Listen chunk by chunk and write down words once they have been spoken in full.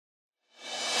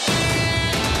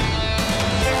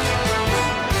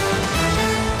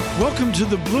Welcome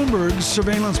to the Bloomberg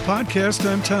Surveillance Podcast.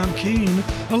 I'm Tom Keene,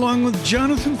 along with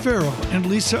Jonathan Farrell and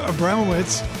Lisa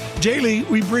Abramowitz. Daily,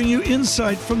 we bring you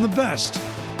insight from the best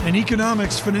in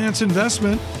economics, finance,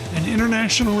 investment, and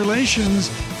international relations.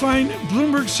 Find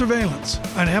Bloomberg Surveillance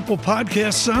on Apple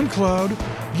Podcasts, SoundCloud,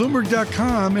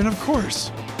 Bloomberg.com, and of course,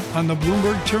 on the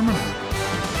Bloomberg Terminal.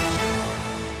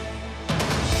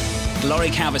 Lori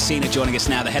Calvasina joining us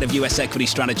now, the head of US equity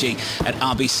strategy at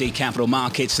RBC Capital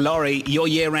Markets. Lori, your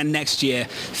year end next year,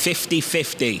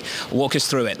 50-50. Walk us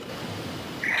through it.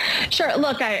 Sure.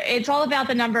 Look, it's all about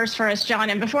the numbers for us, John.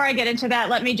 And before I get into that,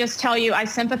 let me just tell you, I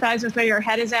sympathize with where your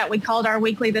head is at. We called our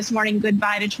weekly this morning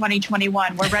goodbye to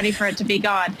 2021. We're ready for it to be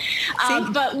gone.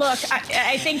 But look,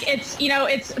 I think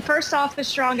it's first off the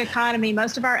strong economy.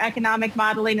 Most of our economic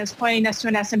modeling is pointing us to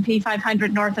an S&P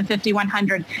 500 north of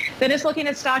 5,100. Then it's looking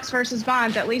at stocks versus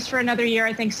bonds. At least for another year,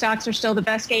 I think stocks are still the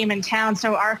best game in town.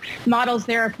 So our models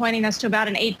there are pointing us to about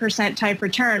an 8% type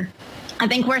return. I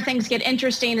think where things get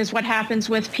interesting is what happens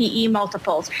with PE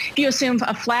multiples. If you assume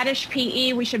a flattish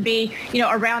PE, we should be,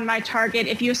 around my target.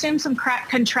 If you assume some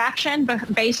contraction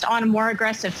based on a more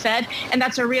aggressive Fed, and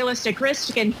that's a realistic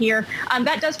risk in here,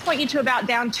 that does point you to about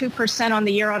down 2% on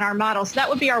the year on our model. So that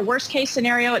would be our worst case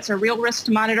scenario. It's a real risk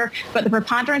to monitor, but the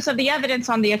preponderance of the evidence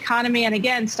on the economy, and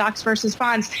again, stocks versus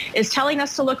bonds, is telling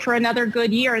us to look for another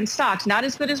good year in stocks. Not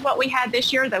as good as what we had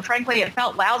this year, though frankly it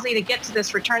felt lousy to get to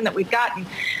this return that we've gotten.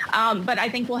 But I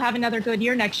think we'll have another good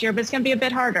year next year, but it's going to be a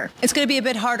bit harder. It's going to be a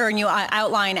bit harder, and you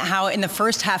outline how in the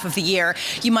first half of the year,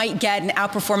 you might get an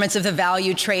outperformance of the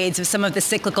value trades of some of the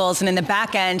cyclicals, and in the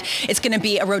back end, it's going to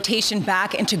be a rotation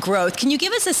back into growth. Can you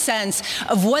give us a sense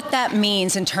of what that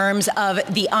means in terms of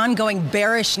the ongoing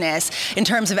bearishness in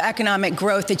terms of economic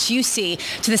growth that you see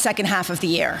to the second half of the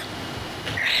year?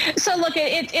 So look,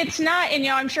 it's not, and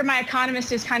I'm sure my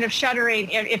economist is kind of shuddering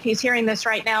if he's hearing this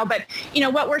right now, but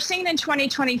what we're seeing in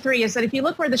 2023 is that if you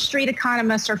look where the street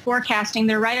economists are forecasting,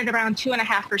 they're right at around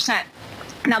 2.5%.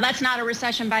 Now, that's not a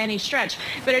recession by any stretch,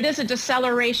 but it is a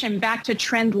deceleration back to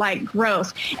trend-like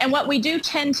growth. And what we do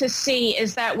tend to see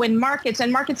is that when markets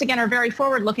again are very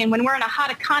forward-looking, when we're in a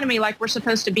hot economy like we're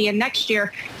supposed to be in next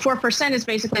year, 4% is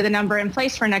basically the number in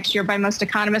place for next year by most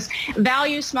economists.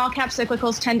 Value, small-cap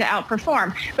cyclicals tend to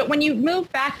outperform. But when you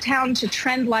move back down to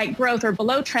trend-like growth or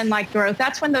below trend-like growth,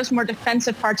 that's when those more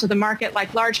defensive parts of the market,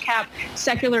 like large-cap,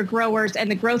 secular growers,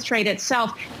 and the growth trade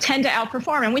itself tend to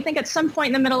outperform. And we think at some point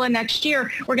in the middle of next year,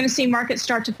 we're going to see markets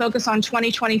start to focus on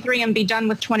 2023 and be done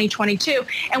with 2022.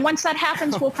 And once that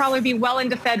happens, we'll probably be well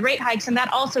into Fed rate hikes. And that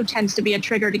also tends to be a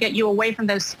trigger to get you away from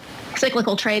those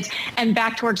cyclical trades and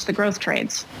back towards the growth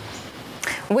trades.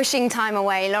 Wishing time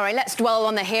away, Lori. Let's dwell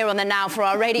on the here and the now for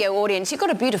our radio audience. You've got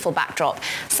a beautiful backdrop.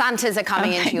 Santas are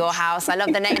coming into your house. I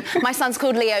love the name. My son's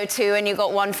called Leo too, and you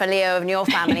got one for Leo in your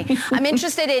family. I'm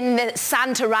interested in the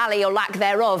Santa rally or lack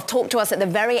thereof. Talk to us at the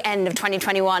very end of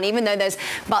 2021, even though there's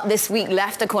but this week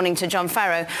left, according to John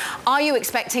Farrow. Are you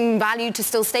expecting value to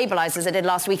still stabilize as it did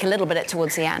last week a little bit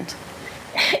towards the end?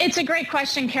 It's a great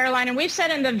question, Caroline. And we've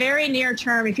said in the very near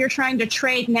term, if you're trying to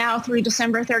trade now through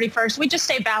December 31st, we just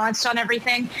stay balanced on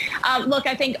everything. Look,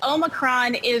 I think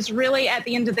Omicron is really, at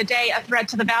the end of the day, a threat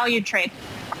to the value trade.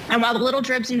 And while the little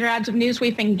dribs and drabs of news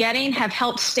we've been getting have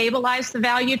helped stabilize the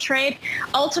value trade,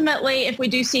 ultimately, if we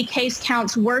do see case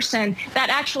counts worsen, that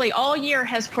actually all year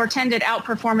has portended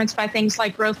outperformance by things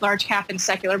like growth, large cap, and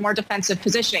secular, more defensive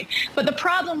positioning. But the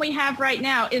problem we have right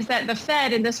now is that the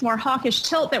Fed, in this more hawkish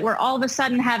tilt that we're all of a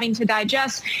sudden having to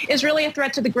digest, is really a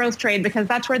threat to the growth trade because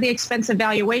that's where the expensive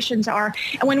valuations are.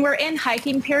 And when we're in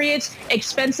hiking periods,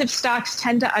 expensive stocks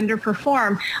tend to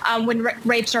underperform when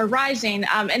rates are rising.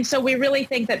 And so we really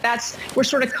think that we're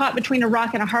sort of caught between a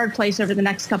rock and a hard place over the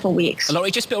next couple of weeks. Lori,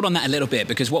 just build on that a little bit,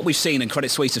 because what we've seen, and Credit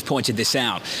Suisse have pointed this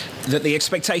out, that the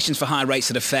expectations for higher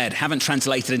rates of the Fed haven't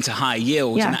translated into higher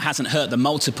yields, and that hasn't hurt the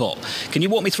multiple. Can you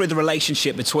walk me through the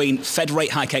relationship between Fed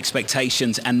rate hike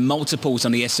expectations and multiples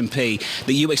on the S&P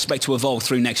that you expect to evolve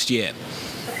through next year?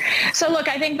 So look,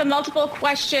 I think the multiple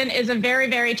question is a very,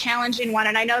 very challenging one.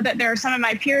 And I know that there are some of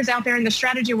my peers out there in the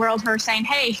strategy world who are saying,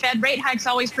 hey, Fed rate hikes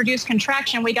always produce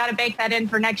contraction. We got to bake that in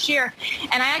for next year.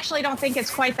 And I actually don't think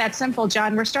it's quite that simple,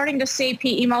 John. We're starting to see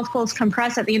PE multiples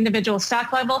compress at the individual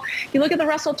stock level. If you look at the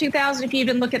Russell 2000, if you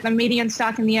even look at the median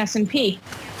stock in the S&P,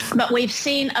 but we've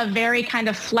seen a very kind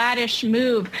of flattish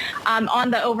move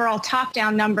on the overall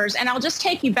top-down numbers. And I'll just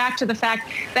take you back to the fact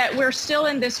that we're still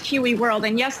in this QE world.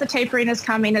 And yes, the tapering is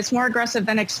coming. It's it's more aggressive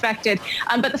than expected.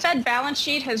 But the Fed balance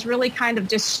sheet has really kind of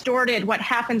distorted what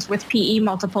happens with PE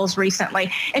multiples recently.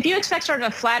 If you expect sort of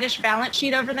a flattish balance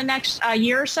sheet over the next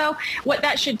year or so, what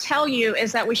that should tell you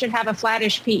is that we should have a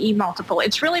flattish PE multiple.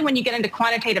 It's really when you get into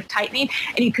quantitative tightening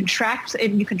and you contract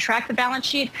the balance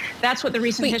sheet, that's what the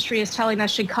recent history is telling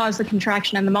us should cause the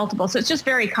contraction in the multiple. So it's just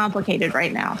very complicated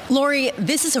right now. Lori,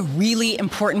 this is a really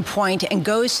important point and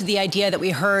goes to the idea that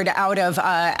we heard out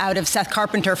of Seth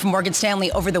Carpenter from Morgan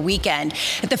Stanley over the weekend,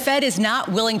 that the Fed is not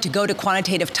willing to go to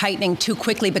quantitative tightening too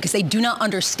quickly because they do not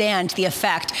understand the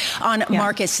effect on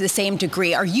markets to the same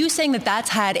degree. Are you saying that that's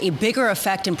had a bigger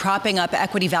effect in propping up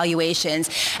equity valuations,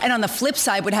 and on the flip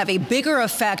side would have a bigger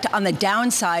effect on the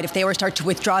downside if they were to start to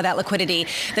withdraw that liquidity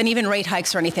than even rate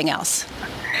hikes or anything else?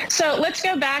 So let's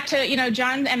go back to,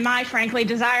 John and my, frankly,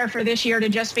 desire for this year to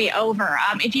just be over.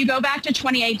 If you go back to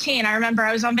 2018, I remember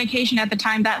I was on vacation at the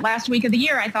time. That last week of the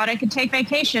year, I thought I could take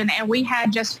vacation, and we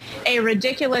had just a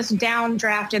ridiculous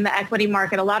downdraft in the equity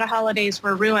market. A lot of holidays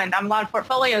were ruined. A lot of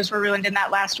portfolios were ruined in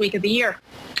that last week of the year.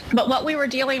 But what we were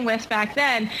dealing with back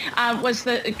then was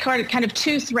the kind of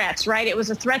two threats, right? It was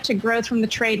a threat to growth from the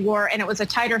trade war, and it was a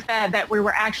tighter Fed that we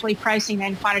were actually pricing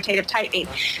in quantitative tightening.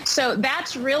 So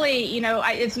that's really,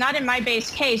 it's not in my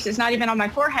base case. It's not even on my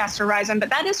forecast horizon, but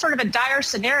that is sort of a dire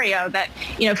scenario that,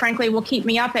 frankly, will keep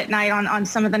me up at night on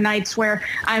some of the nights where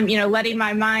I'm, letting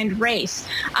my mind race.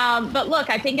 But look,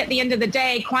 I think at the end of the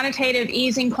day, quantitative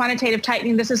easing, quantitative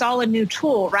tightening, this is all a new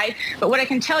tool, right? But what I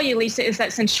can tell you, Lisa, is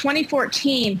that since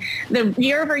 2014, the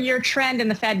year-over-year trend in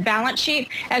the Fed balance sheet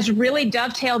has really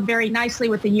dovetailed very nicely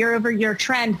with the year-over-year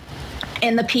trend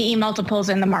in the PE multiples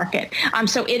in the market.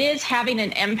 So it is having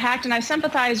an impact. And I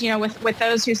sympathize, with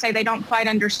those who say they don't quite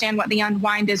understand what the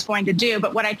unwind is going to do.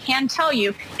 But what I can tell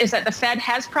you is that the Fed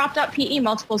has propped up PE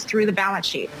multiples through the balance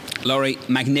sheet. Lori,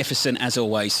 magnificent as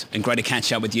always, and great to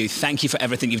catch up with you. Thank you for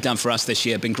everything you've done for us this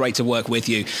year. Been great to work with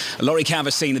you. Lori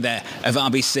Calvasina there of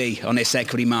RBC on this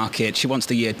equity market. She wants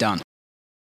the year done.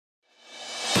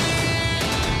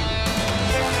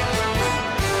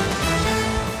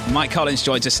 Mike Collins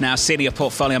joins us now, Senior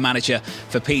Portfolio Manager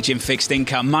for PGIM Fixed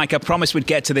Income. Mike, I promised we'd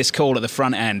get to this call at the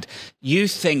front end. You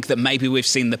think that maybe we've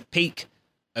seen the peak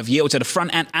of yields at the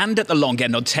front end and at the long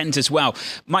end on 10s as well.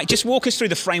 Mike, just walk us through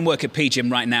the framework at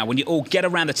PGIM right now. When you all get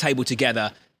around the table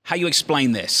together, how you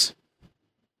explain this?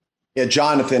 Yeah,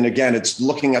 Jonathan, again, it's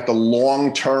looking at the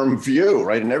long-term view,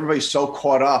 right? And everybody's so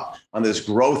caught up on this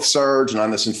growth surge and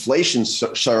on this inflation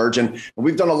surge. And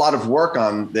we've done a lot of work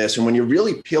on this. And when you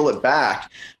really peel it back,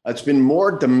 it's been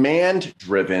more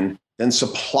demand-driven than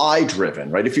supply-driven,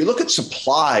 right? If you look at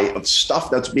supply of stuff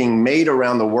that's being made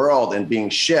around the world and being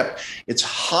shipped, it's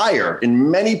higher in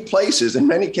many places, in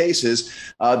many cases,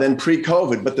 than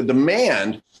pre-COVID. But the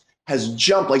demand has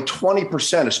jumped like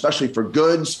 20%, especially for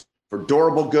goods, for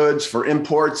durable goods, for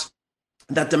imports.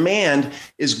 That demand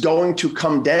is going to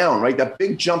come down, right? That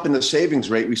big jump in the savings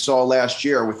rate we saw last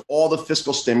year with all the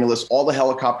fiscal stimulus, all the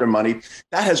helicopter money,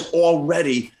 that has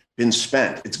already been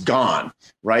spent. It's gone,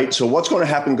 right? So what's going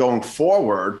to happen going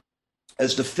forward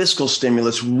as the fiscal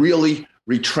stimulus really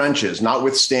retrenches,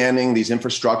 notwithstanding these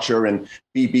infrastructure and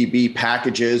BBB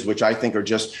packages, which I think are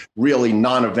just really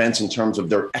non-events in terms of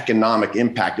their economic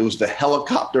impact. It was the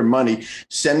helicopter money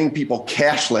sending people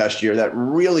cash last year that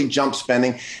really jumped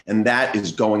spending, and that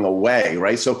is going away,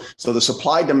 right? So the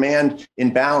supply-demand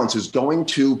imbalance is going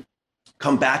to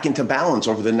come back into balance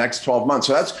over the next 12 months.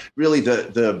 So that's really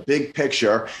the big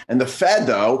picture. And the Fed,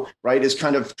 though, right, is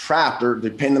kind of trapped. They're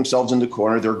pinning themselves in the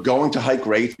corner. They're going to hike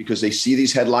rates because they see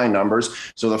these headline numbers.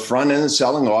 So the front end is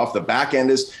selling off. The back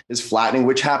end is flattening,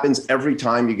 which happens every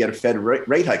time you get a Fed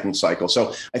rate hiking cycle.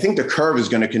 So I think the curve is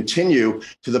going to continue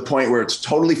to the point where it's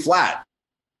totally flat.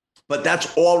 But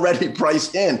that's already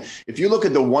priced in. If you look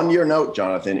at the one-year note,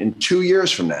 Jonathan, in 2 years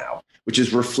from now, which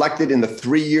is reflected in the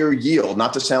 3-year yield,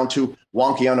 not to sound too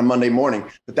wonky on a Monday morning,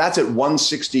 but that's at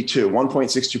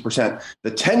 1.62%.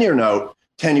 The 10-year note,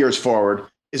 10 years forward,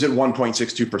 is at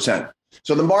 1.62%.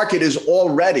 So the market is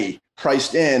already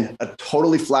priced in a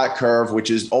totally flat curve,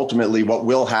 which is ultimately what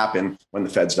will happen when the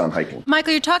Fed's done hiking.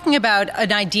 Michael, you're talking about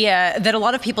an idea that a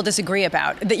lot of people disagree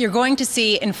about, that you're going to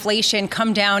see inflation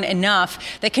come down enough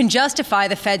that can justify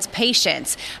the Fed's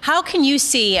patience. How can you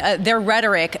see their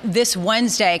rhetoric this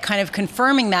Wednesday kind of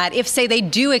confirming that if, say, they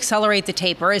do accelerate the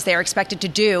taper, as they're expected to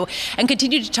do, and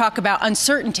continue to talk about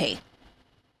uncertainty?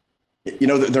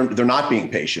 They're not being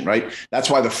patient, right? That's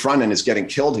why the front end is getting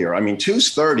killed here. I mean,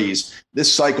 2s 30s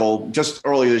this cycle just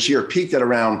earlier this year peaked at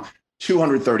around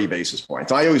 230 basis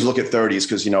points. I always look at 30s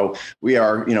because, we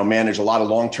are, manage a lot of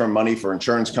long-term money for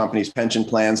insurance companies, pension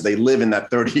plans. They live in that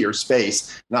 30-year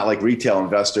space, not like retail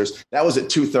investors. That was at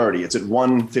 230. It's at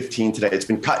 115 today. It's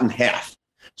been cut in half.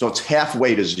 So it's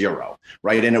halfway to zero,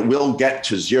 right? And it will get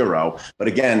to zero. But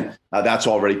again, that's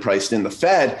already priced in. The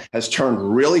Fed has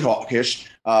turned really hawkish.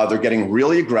 They're getting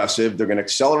really aggressive. They're going to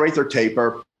accelerate their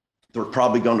taper. They're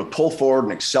probably going to pull forward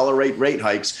and accelerate rate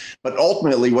hikes. But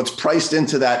ultimately, what's priced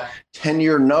into that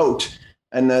 10-year note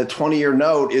and the 20-year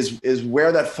note is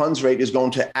where that funds rate is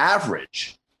going to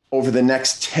average over the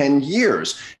next 10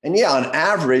 years. And yeah, on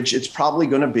average, it's probably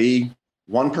going to be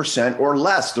 1% or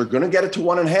less. They're going to get it to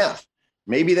 1.5.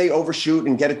 Maybe they overshoot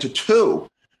and get it to 2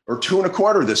 or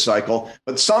 2.25 this cycle.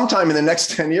 But sometime in the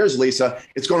next 10 years, Lisa,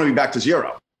 it's going to be back to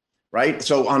zero. Right.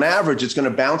 So on average, it's going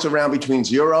to bounce around between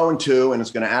 0 and 2, and it's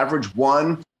going to average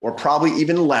 1 or probably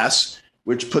even less,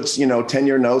 which puts,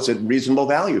 10-year notes at reasonable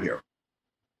value here.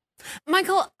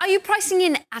 Michael, are you pricing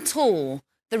in at all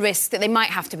the risk that they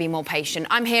might have to be more patient?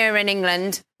 I'm here in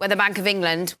England where the Bank of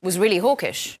England was really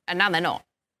hawkish, and now they're not.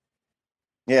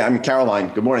 Yeah, Caroline,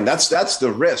 good morning. That's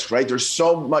the risk, right? There's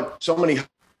so many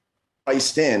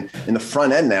priced in the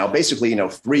front end now, basically,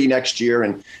 3 next year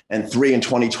and 3 in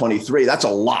 2023. That's a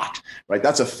lot, right?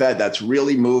 That's a Fed that's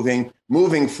really moving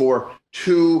for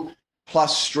 2+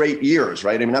 straight years,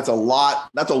 right? That's a lot.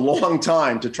 That's a long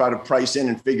time to try to price in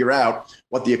and figure out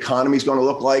what the economy is going to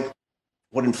look like,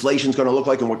 what inflation is going to look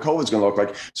like, and what COVID is going to look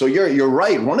like. So you're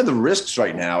right. One of the risks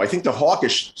right now, I think the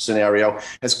hawkish scenario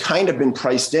has kind of been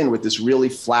priced in with this really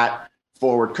flat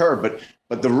forward curve,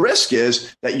 But the risk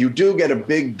is that you do get a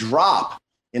big drop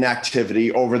in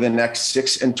activity over the next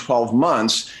 6 and 12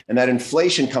 months, and that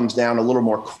inflation comes down a little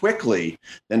more quickly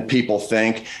than people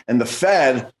think. And the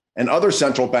Fed and other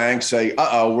central banks say,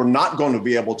 we're not going to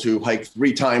be able to hike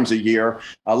 3 times a year.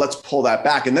 Let's pull that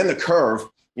back. And then the curve,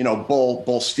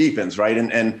 bull steepens, right?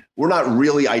 And we're not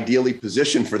really ideally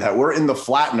positioned for that. We're in the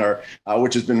flattener,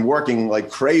 which has been working like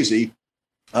crazy.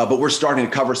 But we're starting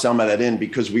to cover some of that in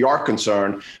because we are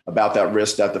concerned about that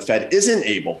risk that the Fed isn't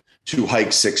able to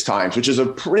hike 6 times, which is a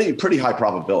pretty high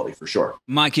probability for sure.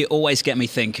 Mike, you always get me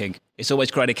thinking. It's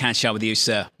always great to catch up with you,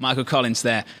 sir. Michael Collins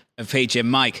there of PGIM.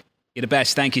 Mike, you're the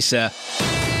best. Thank you, sir.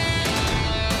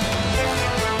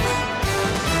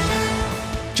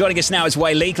 Joining us now is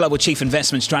Wei Li, Global Chief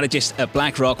Investment Strategist at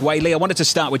BlackRock. Wei Li, I wanted to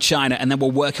start with China and then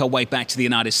we'll work our way back to the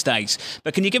United States.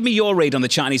 But can you give me your read on the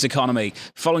Chinese economy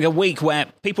following a week where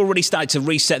people really started to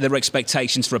reset their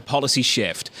expectations for a policy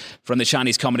shift from the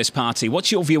Chinese Communist Party?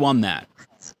 What's your view on that?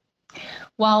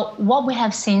 Well, what we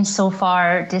have seen so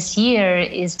far this year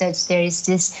is that there is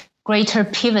this greater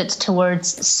pivot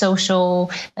towards social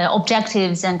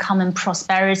objectives and common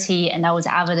prosperity, and that was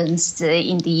evidenced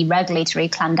in the regulatory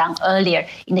clampdown earlier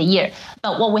in the year.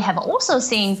 But what we have also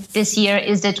seen this year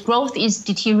is that growth is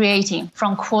deteriorating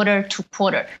from quarter to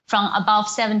quarter, from above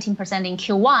 17% in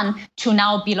Q1 to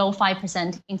now below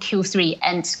 5% in Q3,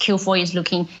 and Q4 is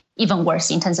looking even worse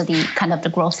in terms of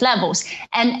the growth levels.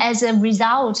 And as a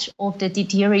result of the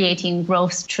deteriorating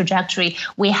growth trajectory,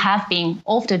 we have been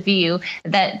of the view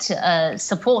that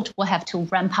support will have to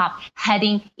ramp up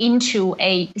heading into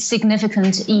a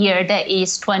significant year that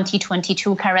is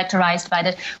 2022, characterized by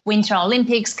the Winter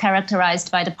Olympics, characterized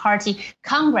by the Party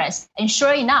Congress. And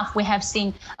sure enough, we have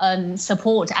seen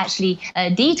support actually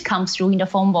did come through in the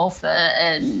form of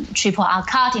triple R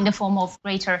cut, in the form of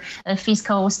greater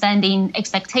fiscal spending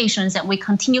expectations. And we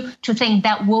continue to think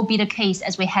that will be the case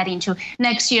as we head into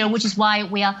next year, which is why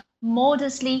we are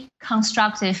modestly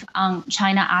constructive on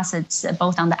China assets,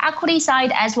 both on the equity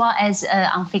side as well as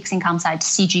on fixed income side,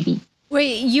 CGB.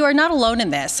 Wait, you are not alone in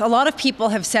this. A lot of people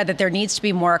have said that there needs to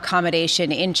be more accommodation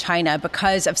in China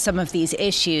because of some of these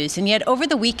issues. And yet over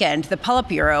the weekend, the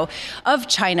Politburo of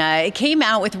China came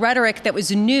out with rhetoric that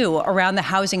was new around the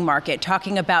housing market,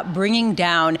 talking about bringing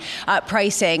down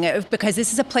pricing because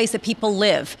this is a place that people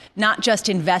live, not just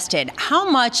invest in. How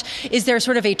much is there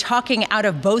sort of a talking out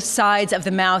of both sides of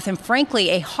the mouth and frankly,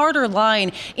 a harder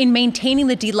line in maintaining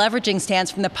the deleveraging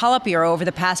stance from the Politburo over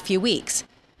the past few weeks?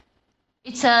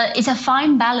 It's a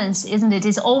fine balance, isn't it?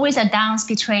 It's always a dance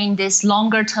between this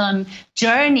longer term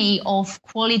journey of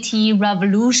quality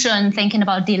revolution, thinking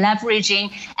about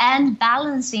deleveraging, and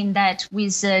balancing that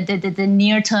with the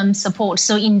near term support.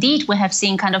 So indeed, we have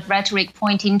seen kind of rhetoric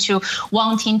pointing to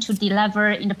wanting to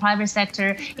delever in the private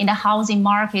sector, in the housing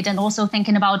market, and also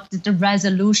thinking about the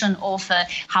resolution of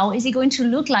how is it going to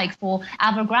look like for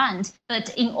Evergrande. But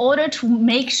in order to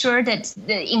make sure that,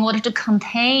 in order to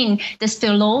contain the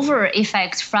spillover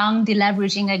effect from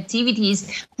deleveraging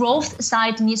activities, growth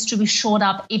side needs to be shored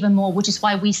up even more, which is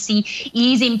why we see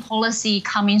easing policy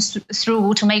coming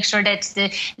through to make sure that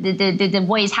the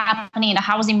what is happening in the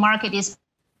housing market is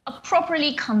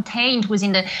properly contained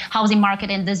within the housing market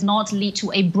and does not lead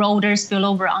to a broader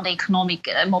spillover on the economic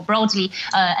more broadly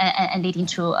and leading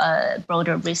to a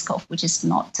broader risk off, which is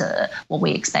not what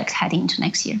we expect heading into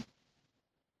next year.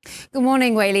 Good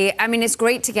morning, Wei Li. I mean, it's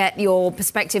great to get your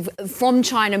perspective from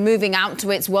China moving out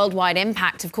to its worldwide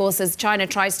impact, of course, as China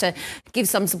tries to give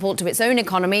some support to its own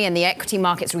economy and the equity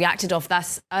markets reacted off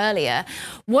that earlier.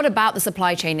 What about the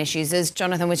supply chain issues? As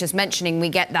Jonathan was just mentioning, we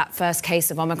get that first case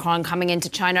of Omicron coming into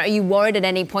China. Are you worried at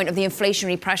any point of the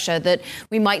inflationary pressure that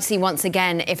we might see once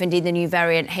again if indeed the new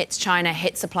variant hits China,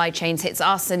 hits supply chains, hits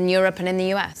us in Europe and in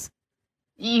the US?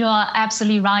 You are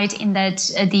absolutely right in that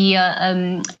the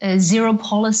zero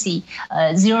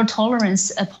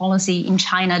tolerance policy in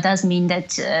China does mean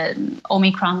that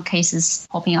Omicron cases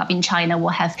popping up in China will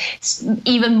have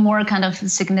even more kind of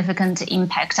significant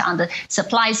impact on the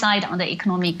supply side, on the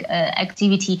economic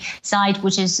activity side,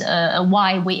 which is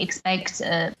why we expect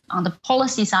on the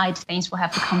policy side things will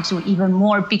have to come through even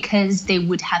more, because they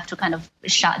would have to kind of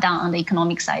shut down on the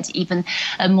economic side even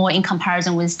more in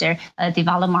comparison with their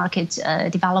developed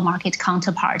market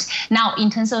counterparts. Now, in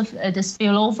terms of the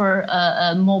spillover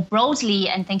more broadly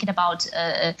and thinking about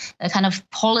a kind of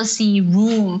policy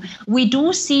room, we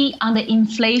do see on the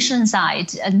inflation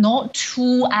side not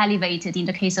too elevated in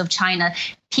the case of China.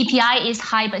 PPI is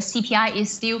high, but CPI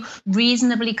is still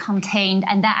reasonably contained,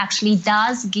 and that actually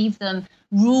does give them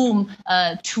room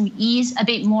to ease a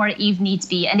bit more if needs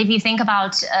be. And if you think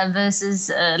about versus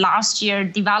last year,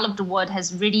 developed world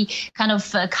has really kind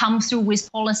of come through with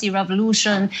policy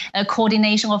revolution,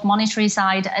 coordination of monetary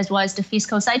side as well as the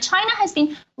fiscal side. China has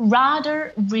been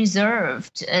rather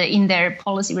reserved in their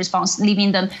policy response,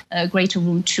 leaving them greater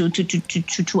room to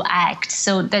act.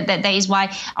 So that is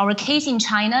why our case in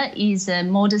China is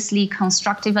modestly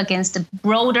constructive against the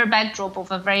broader backdrop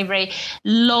of a very, very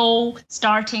low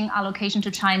starting allocation to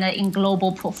China in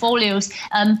global portfolios.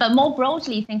 But more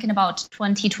broadly, thinking about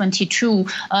 2022,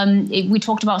 we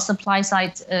talked about supply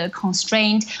side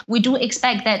constraint. We do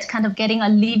expect that kind of getting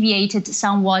alleviated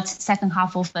somewhat second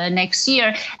half of next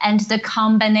year, and the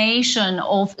combination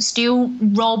of still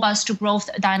robust growth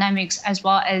dynamics as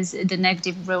well as the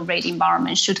negative real rate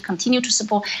environment should continue to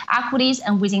support equities,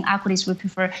 and within equities we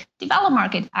prefer developed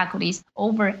market equities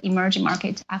over emerging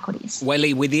market equities. Wei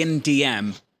Li, within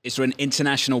DM, is there an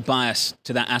international bias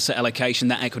to that asset allocation,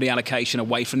 that equity allocation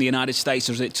away from the United States,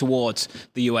 or is it towards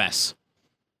the US?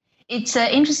 It's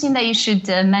interesting that you should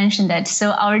mention that.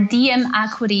 So our DM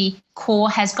equity core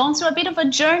has gone through a bit of a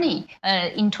journey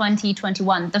in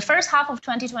 2021. The first half of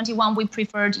 2021, we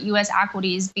preferred U.S.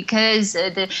 equities because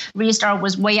the restart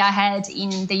was way ahead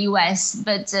in the U.S.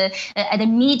 But at the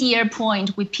mid-year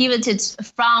point, we pivoted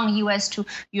from U.S. to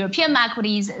European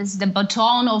equities as the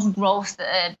baton of growth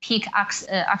peak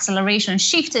acceleration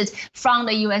shifted from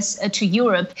the U.S. To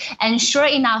Europe. And sure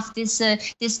enough, this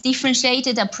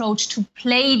differentiated approach to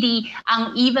play the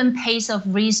uneven pace of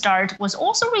restart was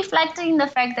also reflected in the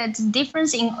fact that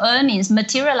difference in earnings,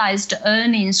 materialized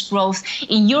earnings growth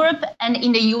in Europe and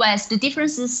in the US, the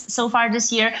differences so far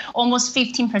this year, almost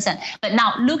 15%. But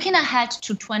now looking ahead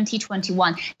to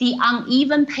 2021, the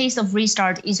uneven pace of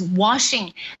restart is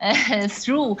washing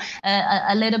through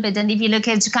a little bit. And if you look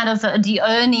at kind of the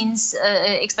earnings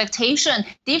expectation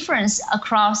difference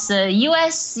across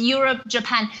US, Europe,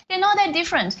 Japan, they're not that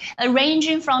different,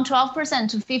 ranging from 12%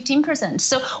 to 15%.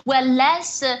 So we're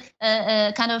less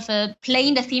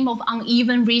playing the theme of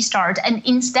uneven restart, and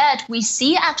instead we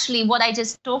see actually what I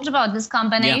just talked about, this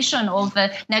combination of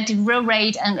negative real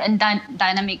rate and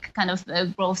dynamic kind of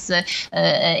growth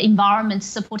environment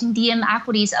supporting DM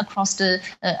equities across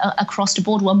the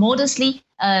board. We're modestly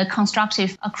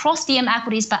constructive across DM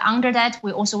equities, but under that,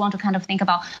 we also want to kind of think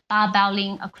about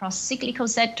barbelling across cyclical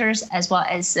sectors as well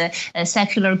as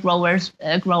secular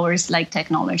growers like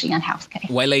technology and healthcare.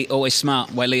 Wei Li, always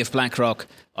smart. Wei Li of BlackRock.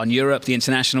 On Europe, the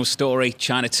international story,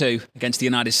 China too, against the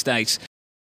United States.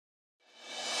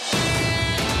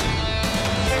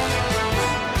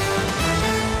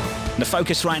 The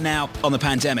focus right now on the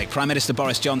pandemic. Prime Minister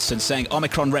Boris Johnson saying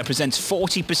Omicron represents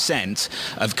 40%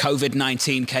 of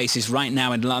COVID-19 cases right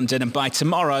now in London, and by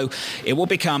tomorrow it will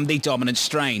become the dominant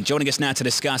strain. Joining us now to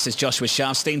discuss is Joshua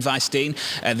Sharfstein, Vice Dean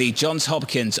at the Johns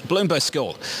Hopkins Bloomberg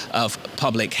School of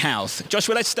Public Health.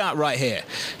 Joshua, let's start right here.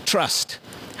 Trust.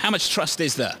 How much trust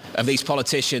is there of these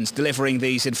politicians delivering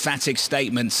these emphatic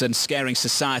statements and scaring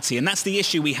society? And that's the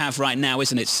issue we have right now,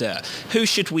 isn't it, sir? Who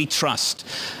should we trust?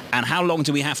 And how long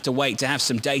do we have to wait to have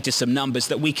some data, some numbers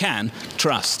that we can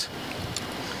trust?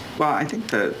 Well, I think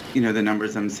that, the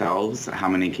numbers themselves, how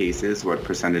many cases, what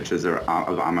percentages of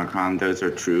Omicron, those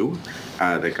are true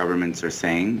that governments are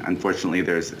saying. Unfortunately,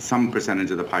 there's some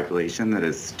percentage of the population that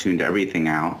has tuned everything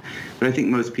out. But I think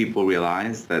most people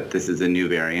realize that this is a new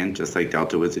variant, just like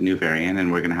Delta was a new variant,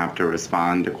 and we're going to have to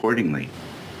respond accordingly.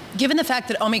 Given the fact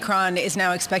that Omicron is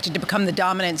now expected to become the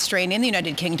dominant strain in the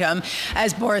United Kingdom,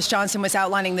 as Boris Johnson was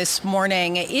outlining this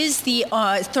morning, is the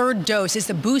third dose, is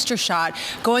the booster shot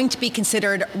going to be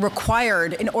considered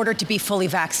required in order to be fully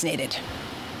vaccinated?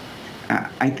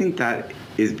 I think that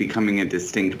is becoming a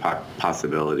distinct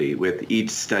possibility with each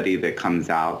study that comes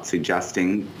out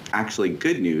suggesting actually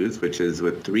good news, which is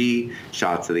with 3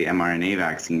 shots of the mRNA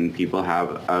vaccine, people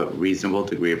have a reasonable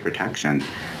degree of protection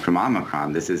from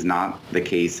Omicron. This is not the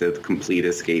case of complete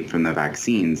escape from the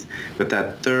vaccines, but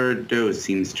that third dose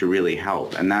seems to really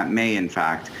help. And that may, in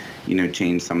fact,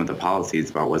 change some of the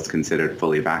policies about what's considered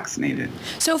fully vaccinated.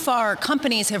 So far,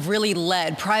 companies have really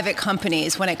led, private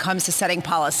companies, when it comes to setting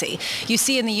policy. You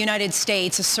see in the United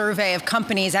States, a survey of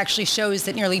companies actually shows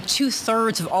that nearly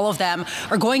 2/3 of all of them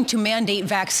are going to mandate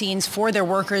vaccines for their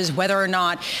workers, whether or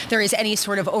not there is any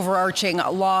sort of overarching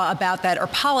law about that or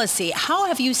policy. How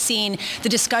have you seen the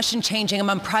discussion changing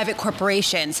among private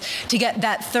corporations to get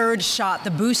that third shot,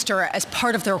 the booster, as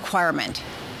part of the requirement?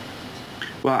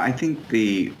 Well, I think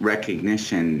the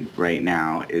recognition right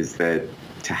now is that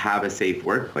to have a safe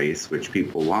workplace, which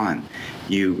people want,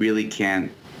 you really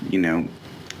can't,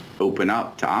 open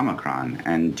up to Omicron,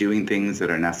 and doing things that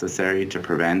are necessary to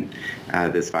prevent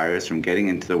this virus from getting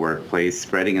into the workplace,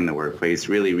 spreading in the workplace,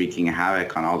 really wreaking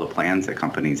havoc on all the plans that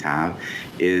companies have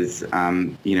is,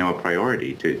 a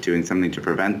priority, to doing something to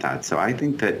prevent that. So I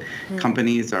think that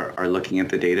companies are looking at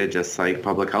the data just like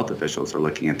public health officials are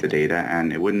looking at the data,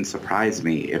 and it wouldn't surprise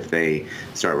me if they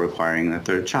start requiring the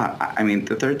third shot. I mean,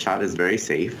 the third shot is very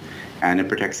safe, and it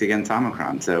protects against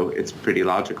Omicron, so it's pretty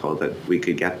logical that we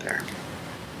could get there.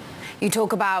 You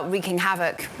talk about wreaking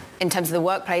havoc in terms of the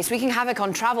workplace, wreaking havoc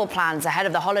on travel plans ahead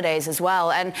of the holidays as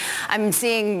well. And I'm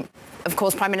seeing, of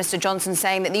course, Prime Minister Johnson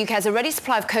saying that the UK has a ready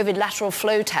supply of COVID lateral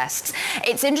flow tests.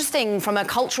 It's interesting from a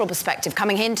cultural perspective,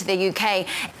 coming into the UK,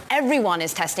 everyone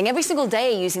is testing every single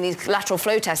day using these lateral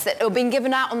flow tests that are being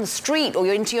given out on the street or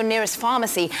you're into your nearest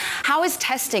pharmacy. How is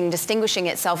testing distinguishing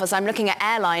itself, as I'm looking at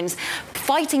airlines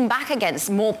fighting back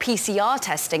against more PCR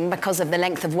testing because of the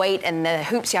length of wait and the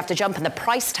hoops you have to jump and the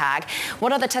price tag?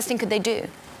 What other testing could they do?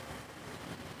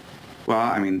 Well,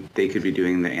 I mean, they could be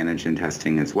doing the antigen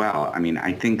testing as well. I mean,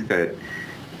 I think that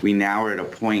we now are at a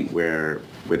point where,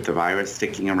 with the virus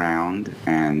sticking around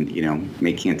and,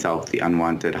 making itself the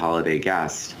unwanted holiday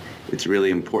guest, it's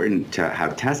really important to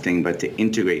have testing, but to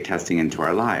integrate testing into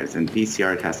our lives. And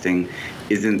PCR testing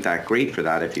isn't that great for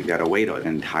that if you've got to wait an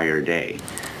entire day.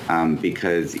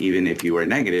 Because even if you were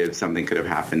negative, something could have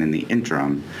happened in the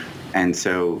interim. And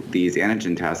so these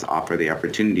antigen tests offer the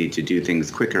opportunity to do things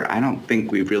quicker. I don't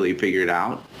think we've really figured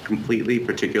out completely,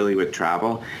 particularly with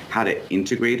travel, how to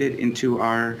integrate it into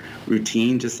our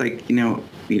routine. Just like,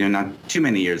 not too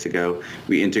many years ago,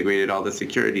 we integrated all the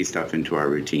security stuff into our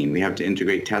routine. We have to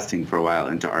integrate testing for a while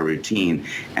into our routine.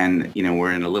 And,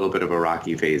 we're in a little bit of a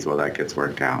rocky phase while that gets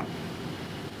worked out.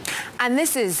 And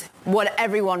this is what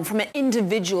everyone from an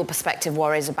individual perspective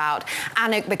worries about,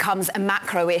 and it becomes a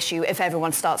macro issue if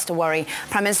everyone starts to worry.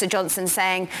 Prime Minister Johnson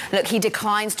saying, look, he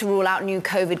declines to rule out new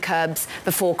COVID curbs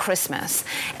before Christmas.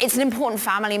 It's an important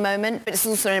family moment, but it's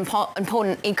also an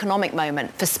important economic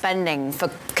moment for spending, for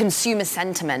consumer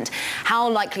sentiment. How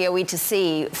likely are we to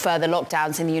see further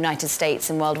lockdowns in the United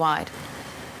States and worldwide?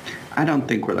 I don't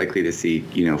think we're likely to see,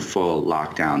 full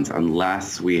lockdowns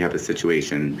unless we have a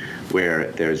situation where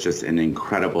there's just an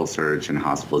incredible surge in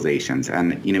hospitalizations.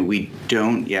 And, we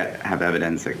don't yet have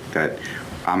evidence that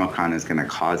Omicron is going to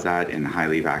cause that in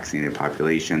highly vaccinated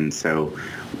populations. So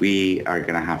we are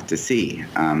going to have to see.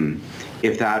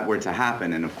 If that were to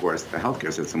happen, and of course the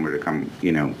healthcare system were to come,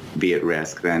 be at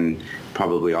risk, then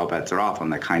probably all bets are off on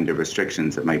the kind of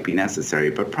restrictions that might be necessary.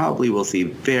 But probably we'll see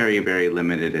very, very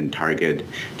limited and targeted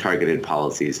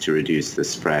policies to reduce the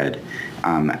spread.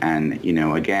 And,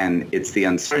 again, it's the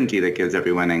uncertainty that gives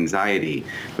everyone anxiety.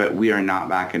 But we are not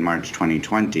back in March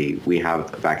 2020. We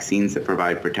have vaccines that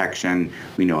provide protection.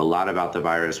 We know a lot about the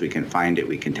virus. We can find it.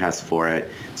 We can test for it.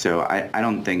 So I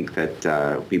don't think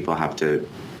that people have to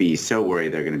be so worried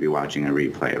they're going to be watching a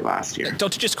replay of last year.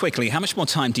 Doctor, just quickly, how much more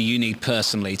time do you need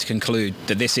personally to conclude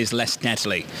that this is less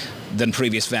deadly than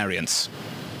previous variants?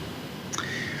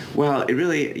 Well, it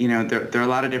really, there are a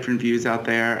lot of different views out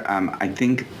there. I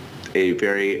think a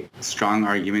very strong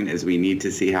argument is we need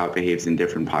to see how it behaves in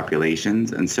different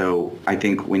populations. And so I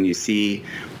think when you see,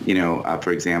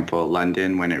 for example,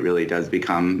 London, when it really does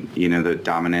become, the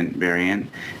dominant variant,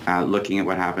 looking at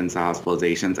what happens to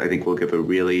hospitalizations, I think will give a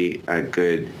really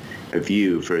good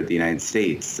view for the United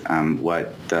States,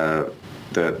 what the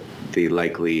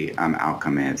likely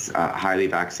outcome is. Highly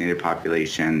vaccinated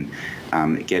population,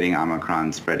 getting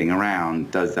Omicron spreading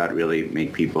around, does that really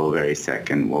make people very sick?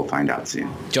 And we'll find out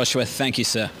soon. Joshua, thank you,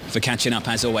 sir, for catching up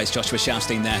as always. Joshua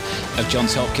Schaufstein there of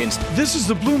Johns Hopkins. This is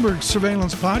the Bloomberg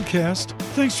Surveillance Podcast.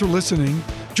 Thanks for listening.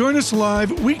 Join us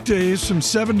live weekdays from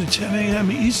 7 to 10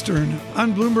 a.m. Eastern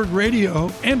on Bloomberg Radio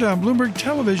and on Bloomberg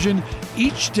Television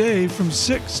each day from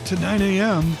 6 to 9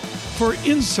 a.m. for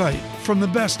insight from the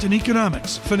best in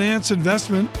economics, finance,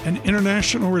 investment, and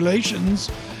international relations.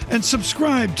 And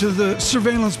subscribe to the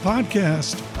Surveillance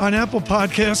Podcast on Apple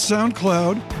Podcasts,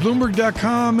 SoundCloud,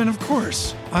 Bloomberg.com, and of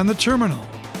course, on the terminal.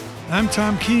 I'm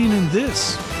Tom Keene, and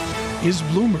this is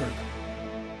Bloomberg.